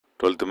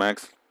12th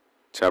Max,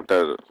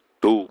 Chapter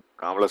 2,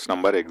 Complex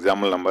Number,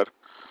 Example Number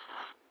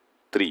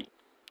 3.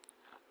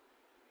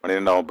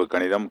 12ஆம் வகுப்பு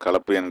கணிதம்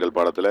கலப்பு எண்கள்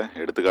பாடத்தில்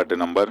எடுத்துக்காட்டு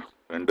நம்பர்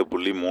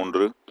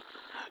 2.3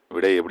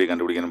 விடை எப்படி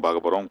கண்டுபிடிக்கணும்னு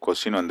பார்க்க போகிறோம்.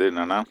 கொஸ்டின் வந்து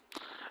என்னென்னா,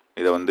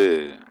 இதை வந்து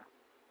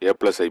a +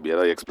 ib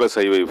அதாவது x +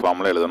 iy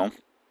ஃபார்மில் எழுதணும்.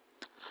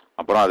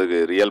 அப்புறம் அதுக்கு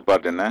ரியல்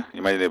பார்ட் என்ன,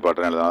 இமேஜினரி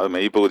பார்ட் என்ன எழுதணும், அதாவது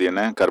மெய்ப்பகுதி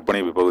என்ன,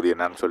 கற்பனை பகுதி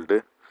என்னன்னு சொல்லிட்டு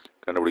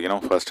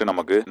கண்டுபிடிக்கணும். ஃபர்ஸ்ட்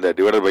நமக்கு இந்த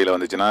டிவைடர் பையில்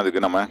வந்துச்சுன்னா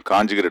அதுக்கு நம்ம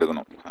காஞ்சுகேட்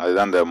எடுக்கணும்.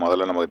 அதுதான் இந்த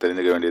முதல்ல நமக்கு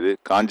தெரிஞ்சுக்க வேண்டியது.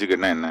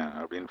 காஞ்சுகேட்னா என்ன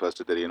அப்படின்னு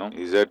ஃபர்ஸ்ட் தெரியணும்.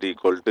 z =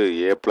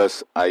 a +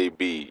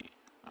 ib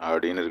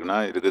அப்படின்னு இருக்குன்னா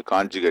இதுக்கு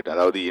காஞ்சுகேட்,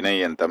 அதாவது இணை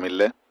எண்.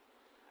 தமிழில்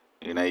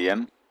இணை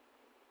எண்,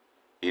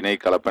 இணை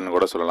கலப்பெண்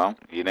கூட சொல்லலாம்.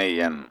 இணை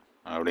எண்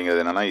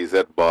அப்படிங்கிறது என்னன்னா z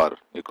பார்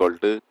 =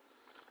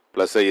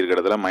 ப்ளஸ் ஐ இருக்கிற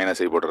இடத்துல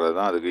மைனஸ் ஐ போட்டுறது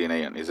தான் அதுக்கு இணை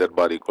எண். z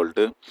பார் = a -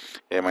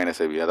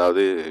 ib,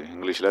 அதாவது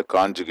இங்கிலீஷில்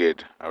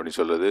காஞ்சுகேட் அப்படின்னு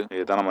சொல்லுது.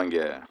 இதுதான் நம்ம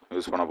இங்கே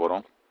யூஸ் பண்ண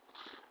போகிறோம்.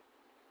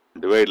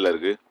 டிவைடில்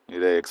இருக்குது,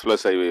 இதை x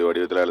 + iy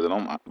வடிவத்தில்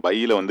எழுதணும்.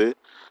 பையில் வந்து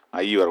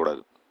ஐ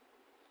வரக்கூடாது,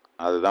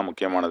 அதுதான்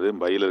முக்கியமானது.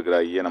 பையில் இருக்கிற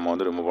ஐயை நம்ம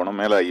வந்து ரிமூவ் பண்ணோம்,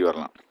 மேலே ஐ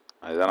வரலாம்.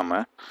 அதுதான் நம்ம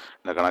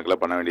இந்த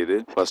கணக்கில் பண்ண வேண்டியது.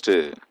 ஃபஸ்ட்டு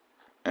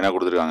என்ன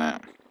கொடுத்துருக்காங்க,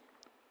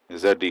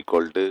 z =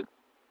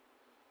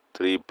 3 +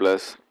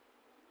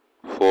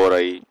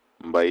 4i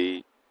 /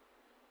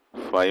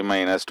 5 -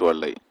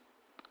 12i.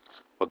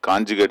 இப்போ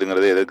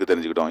காஞ்சுகேட்டுங்கிறது எதுக்கு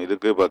தெரிஞ்சுக்கிட்டோம்.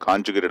 இதுக்கு இப்போ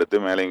காஞ்சுகேட் எடுத்து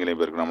மேலே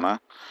இங்கேயும் பெருக்கணும்னா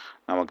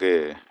நமக்கு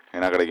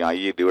என்ன கிடைக்கும், ஐ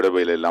டிவைடர்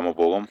பையில் இல்லாமல்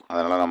போகும்.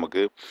 அதனால்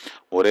நமக்கு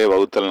ஒரே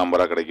வகுத்தல்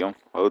நம்பராக கிடைக்கும்.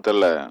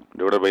 வகுத்தலில்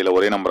டிவைடர் பையில்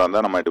ஒரே நம்பராக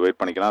இருந்தால் நம்ம டிவைட்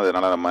பண்ணிக்கலாம்.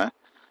 அதனால் நம்ம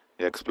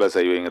x +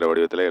 iy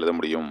வடிவத்தில் எழுத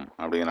முடியும்.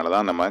 அப்படிங்கிறனால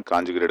தான் நம்ம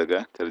காஞ்சுகேட் எடுக்க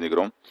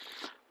தெரிஞ்சுக்கிறோம்.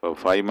 இப்போ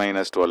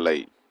 5 - 12i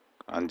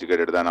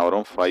காஞ்சுகேட் எடுத்தால் என்ன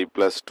வரும், 5 +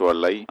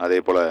 12i. அதே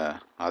போல்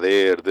அதே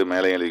எடுத்து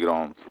மேலே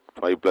எழுதிக்கிறோம்,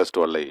 5 +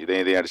 12i.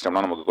 இதையும்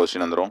அடிச்சிட்டோம்னா நமக்கு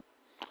கொஸ்டின் வந்துடும்.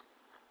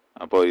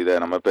 அப்போது இதை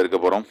நம்ம பெருக்க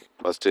போகிறோம்.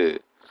 ஃபஸ்ட்டு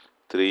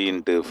 3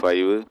 ×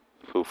 5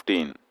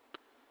 15,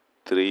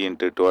 3 ×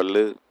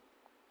 12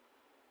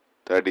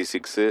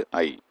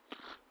 36i,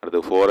 அடுத்து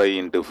 4i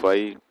 ×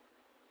 5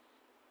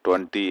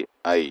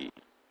 20i,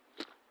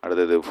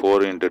 அடுத்தது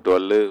 4 ×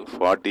 12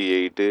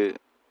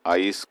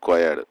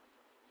 48i²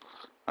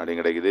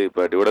 அப்படின்னு கிடைக்குது.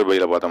 இப்போ டிவைடர்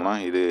பையில் பார்த்தோம்னா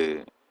இது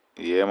a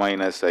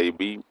 -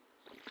 ib,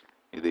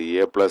 இது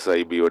a +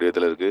 ib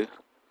வடிவத்தில் இருக்குது.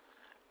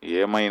 a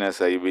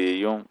 -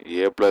 ibயையும்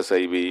a +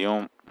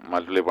 ibயையும்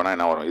மல்டிப்ளை பண்ணால்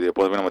என்ன வரும், இது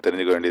எப்போதுமே நம்ம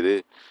தெரிஞ்சுக்க வேண்டியது.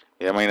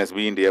 a - b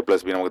 × a +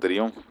 b நமக்கு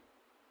தெரியும்.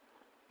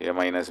 a -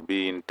 b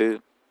 ×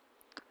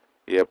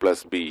 a +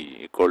 b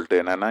 =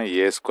 என்னென்னா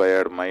a²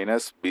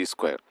 - b².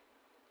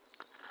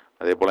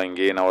 அதே போல்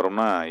இங்கே என்ன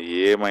வரும்னா a²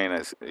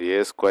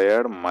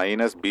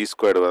 - b²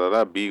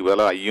 வரதா, b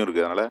பதிலாக ஐயும்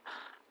இருக்குது, அதனால்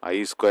i²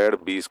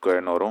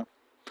 b²ன்னு வரும்.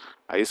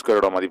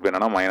 i² மதிப்பு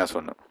என்னென்னா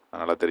 -1,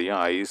 அதனால் தெரியும்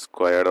i²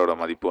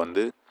 மதிப்பு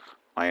வந்து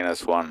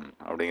 -1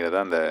 அப்படிங்கிறத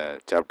அந்த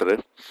சாப்டரு.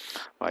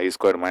 i²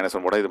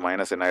 -1 போட இது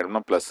மைனஸ் என்ன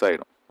ஆகிடும்னா ப்ளஸ்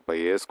ஆகிடும். இப்போ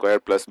a²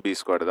 +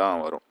 b² தான்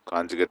வரும்.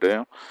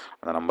 காஞ்சுகேட்டையும்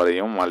அந்த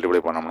நம்பரையும்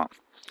மல்டிப்ளை பண்ணோம்னா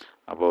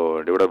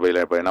அப்போது டிவைடர் பையில்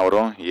இப்போ என்ன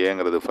வரும்,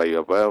 ஏங்கிறது 5,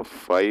 அப்போ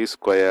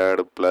 5²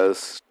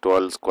 +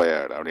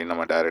 12² அப்படின்னு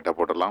நம்ம டைரெக்டாக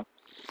போட்டுடலாம்.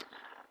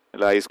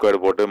 இல்லை i²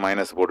 போட்டு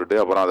மைனஸ் போட்டுட்டு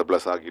அப்புறம் அதை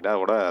ப்ளஸ் ஆக்கிட்டா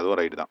கூட அதுவும்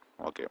ரைட்டு தான்.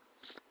 ஓகே,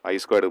 i²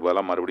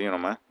 பதிலாக மறுபடியும்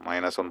நம்ம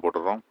 -1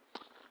 போட்டுடுறோம்.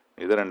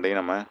 இது ரெண்டையும்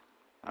நம்ம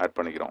ஆட்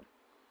பண்ணிக்கிறோம்.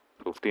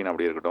 15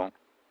 அப்படி இருக்கட்டும்.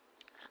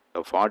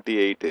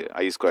 48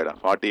 i²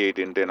 48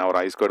 × என்ன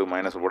வரும், i²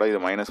 மைனஸ் போட இது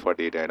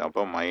 -48 ஆகிடும்.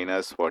 அப்போ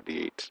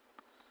 -48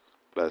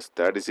 ப்ளஸ்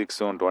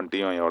 36ம்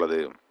 20யும் எவ்வளவு,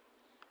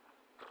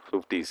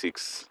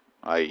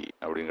 56i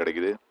அப்படின்னு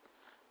கிடைக்குது.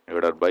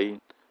 Divided by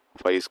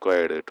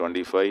 5²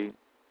 25,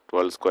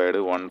 12²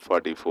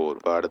 144.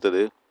 இப்போ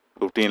அடுத்தது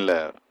 15ல்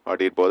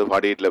 48 போகுது,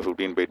 48ல்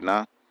 15 போயிட்டுனா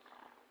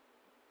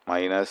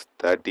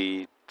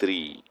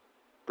 -33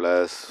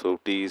 ப்ளஸ்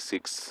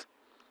 56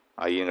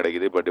 ஐயும்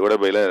கிடைக்குது. இப்போ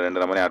டிவைடர் பையில் ரெண்டு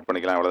நம்பரையும் ஆட்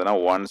பண்ணிக்கலாம். எவ்வளோதுன்னா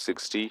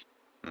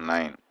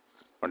 169,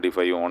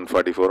 25ம்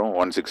 144ம்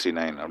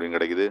 169 அப்படின்னு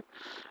கிடைக்குது.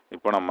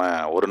 இப்போ நம்ம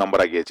ஒரு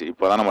நம்பர் ஆக்கியாச்சு.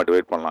 இப்போ தான் நம்ம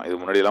டிவைட் பண்ணலாம். இது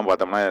முன்னாடியெல்லாம்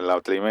பார்த்தோம்னா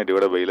எல்லாத்துலேயுமே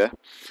டிவைடர் பையில்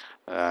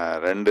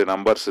ரெண்டு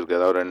நம்பர்ஸ் இருக்குது,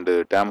 அதாவது ரெண்டு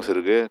டேர்ம்ஸ்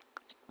இருக்குது,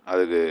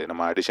 அதுக்கு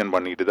நம்ம அடிஷன்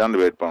பண்ணிக்கிட்டு தான்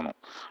டிவைட் பண்ணணும்.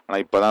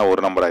 ஆனால் இப்போ தான் ஒரு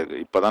நம்பராக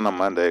இருக்குது. இப்போ தான் நம்ம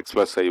இந்த x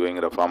 + iy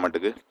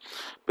ஃபார்மேட்டுக்கு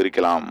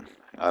பிரிக்கலாம்.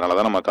 அதனால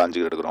தான் நம்ம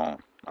காஞ்சுகேட் எடுக்கிறோம்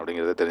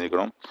அப்படிங்கிறத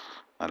தெரிஞ்சுக்கணும்.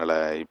 அதனால்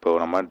இப்போ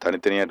நம்ம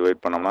தனித்தனியாக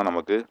டிவைட் பண்ணோம்னா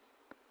நமக்கு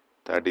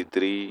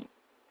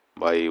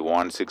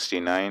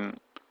 33/169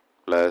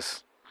 ப்ளஸ்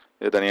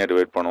இது தனியாக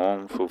டிவைட் பண்ணுவோம்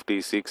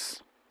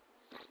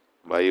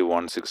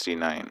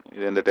 56/169.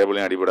 இது எந்த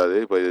டேபிளையும் அடிபடாது.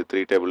 இப்போ இது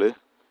 3 டேபிள்,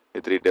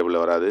 இது 3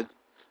 டேபிளில் வராது,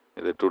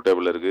 இது 2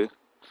 டேபிள் இருக்குது,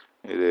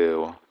 இது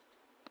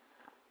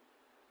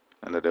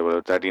அந்த டேபிள்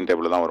 13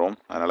 டேபிள் தான் வரும்,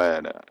 அதனால்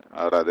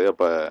வராது.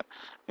 அப்போ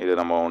இது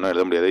நம்ம ஒன்றும்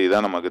எழுத முடியாது.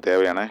 இதுதான் நமக்கு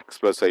தேவையான x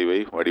 + iy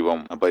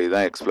வடிவம். அப்போ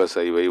இதுதான் x +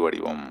 iy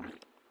வடிவம்.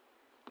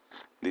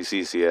 This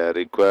is a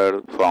required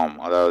form,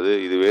 அதாவது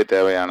இதுவே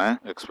தேவையான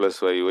x +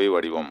 iy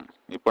வடிவம்.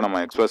 இப்போ நம்ம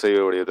x + iy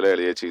வடிவத்தில்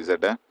எழுதியாச்சு z.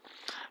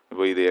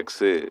 இப்போ இது x,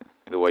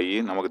 இது y.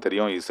 நமக்கு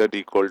தெரியும் z =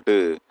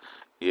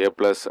 a +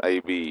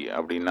 ib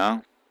அப்படின்னா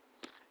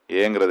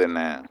ஏங்கிறது என்ன,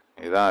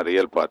 இதுதான்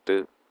ரியல் பார்ட்டு.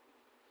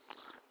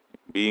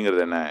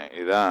 பிங்கிறது என்ன,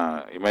 இதுதான்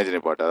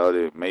இமேஜினரி பார்ட், அதாவது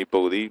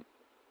மெய்ப்பகுதி.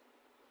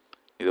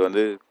 இது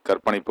வந்து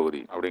கற்பனை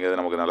பகுதி அப்படிங்கிறது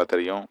நமக்கு நல்லா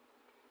தெரியும்.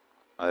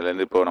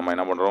 அதுலேருந்து இப்போ நம்ம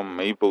என்ன பண்ணுறோம்,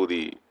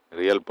 மெய்ப்பகுதி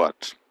ரியல்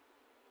பார்ட்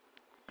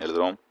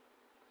எழுதுகிறோம்.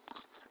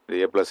 இது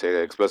a +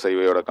 x + iy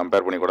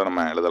கம்பேர் பண்ணி கூட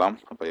நம்ம எழுதலாம்.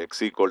 அப்போ x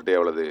 =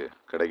 எவ்வளவு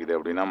கிடைக்குது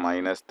அப்படின்னா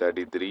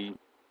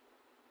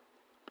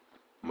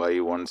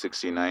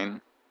 -33/169.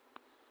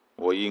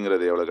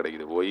 ஒய்ங்கிறது எவ்வளோ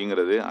கிடைக்குது,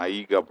 ஒய்ங்கிறது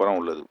ஐக்கு அப்புறம்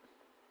உள்ளது.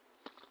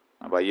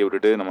 அப்போ ஐயை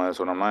விட்டுட்டு நம்ம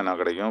சொன்னோம்னா என்ன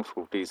கிடைக்கும்,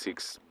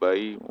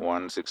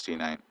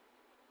 56/169.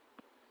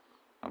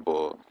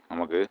 அப்போது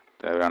நமக்கு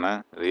தேவையான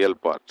ரியல்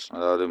பார்ட்,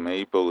 அதாவது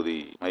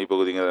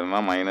மெய்ப்பகுதிங்கிறது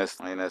என்னன்னா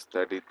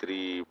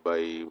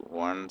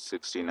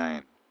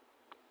 -33/169.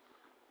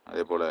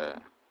 அதே போல்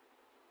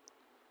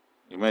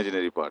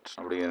இமேஜினரி பார்ட்ஸ்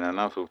அப்படிங்கிறது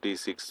என்னென்னா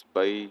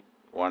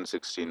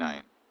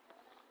 56/169,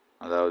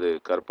 அதாவது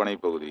கற்பனை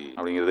பகுதி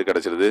அப்படிங்கிறது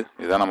கிடச்சிருது.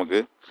 இதுதான் நமக்கு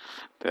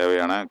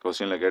தேவையான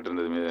கொஸ்டினில்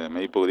கேட்டிருந்தது.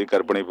 மெய்ப்பகுதி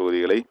கற்பனை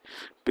பகுதிகளை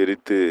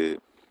பிரித்து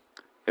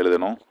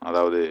எழுதணும்.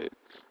 அதாவது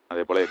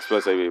அதே போல் x +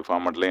 iy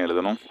ஃபார்மேட்லேயும்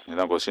எழுதணும்.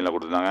 இதுதான் கொஸ்டினில்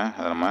கொடுத்துருந்தாங்க.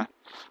 அதை நம்ம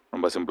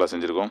ரொம்ப சிம்பிளாக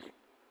செஞ்சுருக்கோம்.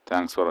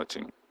 தேங்க்ஸ் ஃபார்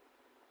வாட்சிங்.